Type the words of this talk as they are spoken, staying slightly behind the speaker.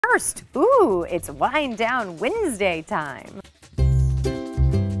First, ooh, it's Wine Down Wednesday time.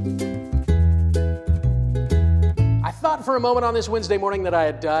 I thought for a moment on this Wednesday morning that I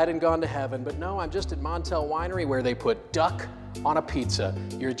had died and gone to heaven, but no, I'm just at Montelle Winery where they put duck on a pizza.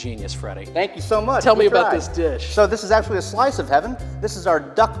 You're a genius, Freddie. Thank you so much. Tell me about this dish. So this is actually a slice of heaven. This is our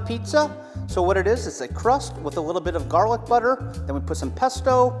duck pizza. So what it is, it's a crust with a little bit of garlic butter. Then we put some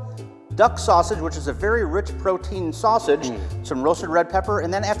pesto, duck sausage, which is a very rich protein sausage, some roasted red pepper,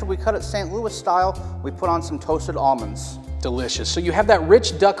 and then after we cut it St. Louis style, we put on some toasted almonds. Delicious. So you have that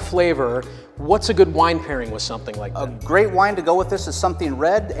rich duck flavor. What's a good wine pairing with something like that? A great wine to go with this is something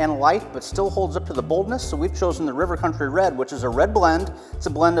red and light, but still holds up to the boldness. So we've chosen the River Country Red, which is a red blend. It's a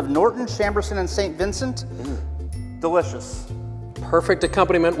blend of Norton, Chamberson, and St. Vincent. Delicious. Perfect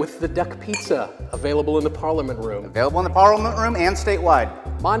accompaniment with the duck pizza, available in the Parliament Room. Available in the Parliament Room and statewide.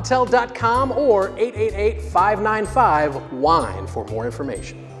 Montelle.com or 888-595-WINE for more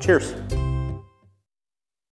information. Cheers.